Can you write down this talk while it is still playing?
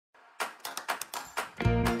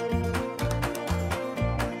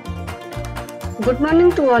Good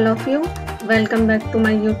morning to all of you. Welcome back to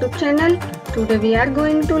my YouTube channel. Today we are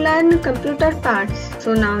going to learn computer parts.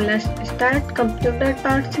 So now let's start computer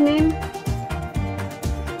parts name.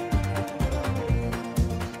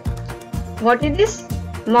 What is this?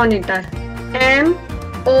 Monitor.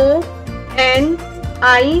 M-O-N-I-T-O-R.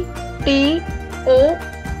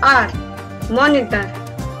 Monitor.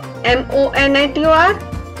 M-O-N-I-T-O-R.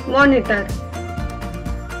 Monitor.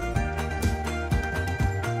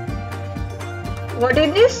 What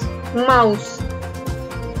is this? Mouse.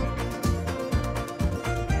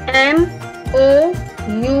 M-O-U-S-E.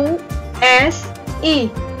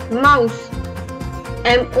 Mouse.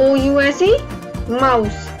 M-O-U-S-E.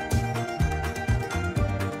 Mouse.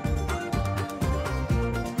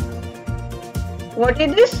 What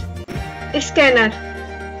is this? Scanner.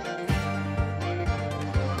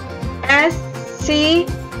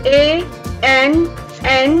 S-C-A-N-N-E-R.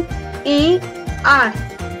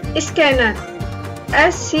 Scanner.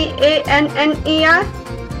 S-C-A-N-N-E-R.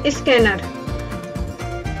 Scanner.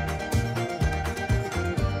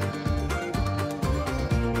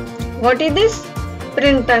 What is this?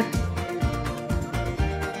 Printer.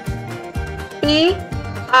 P-R-I-N-T-E-R.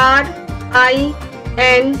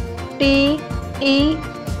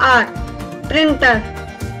 Printer.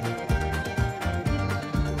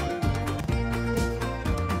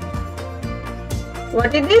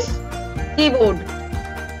 What is this? Keyboard.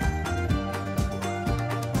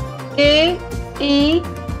 K-E-Y-B-O-A-R-D.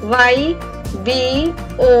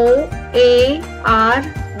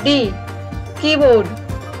 Keyboard.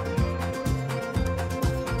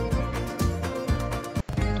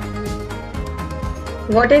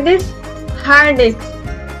 What is this? Hard disk.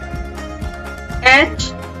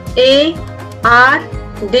 H-A-R-D.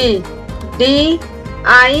 D-I-S-K.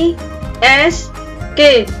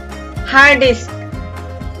 Hard disk.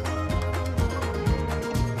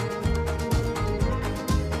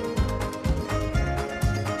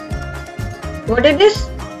 What is this?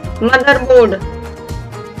 Motherboard.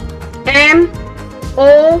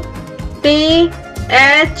 M-O-T-H-E-R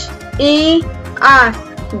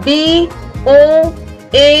B-O-A-R-D.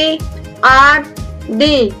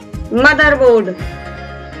 Motherboard.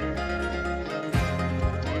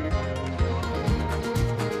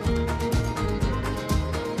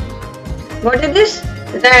 What is this?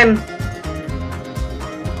 RAM.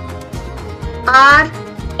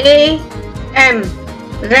 R-A-M.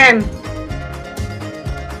 RAM.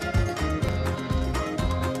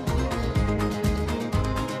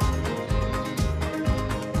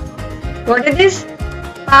 What is this?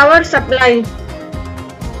 Power supply.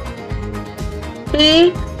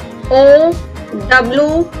 P-O-W-E-R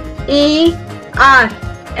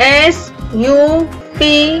S-U-P-P-L-Y.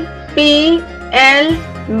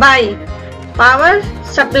 Power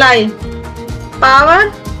supply.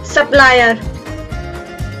 Power supplier.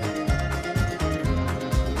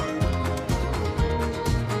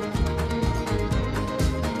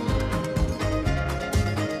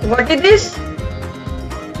 What is this?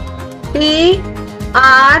 P-R-O-C-E-S-S-O-R.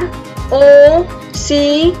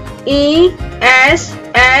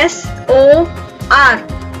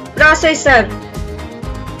 Processor.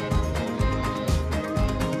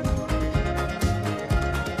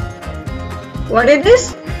 What is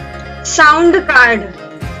this? Sound card.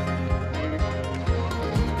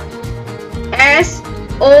 S-O-U-N-D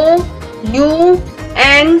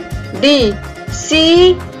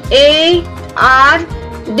C-A-R-D.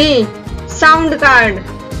 Sound card.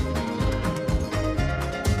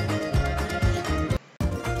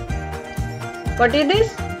 What is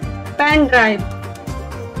this? Pen drive.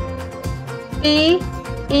 P-E-N-D-R-I-V-E.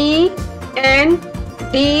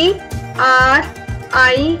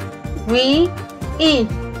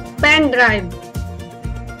 Pen drive.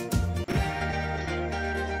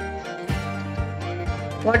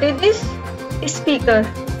 What is this? Speaker.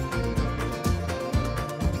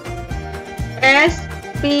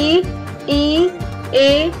 S-P-E-A-K-E-R.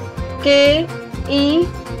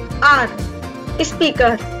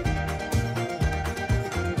 Speaker.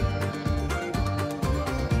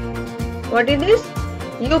 What is this?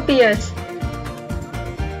 UPS.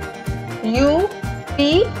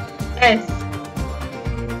 UPS.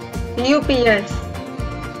 UPS.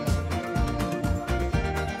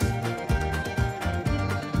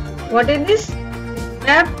 What is this?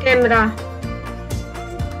 Web camera.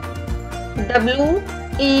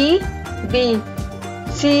 WEB-CAMERA.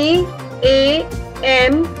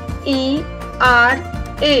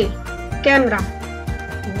 Camera.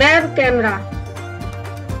 Web camera.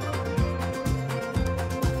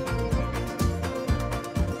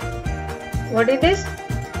 What is this?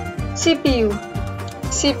 CPU.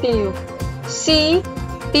 CPU.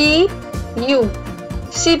 CPU. U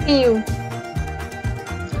CPU।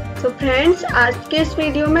 तो friends, आज के इस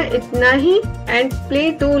video में इतना ही and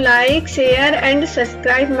please do like, share and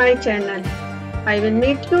subscribe my channel. I will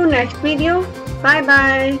meet you next video. Bye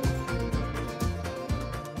bye.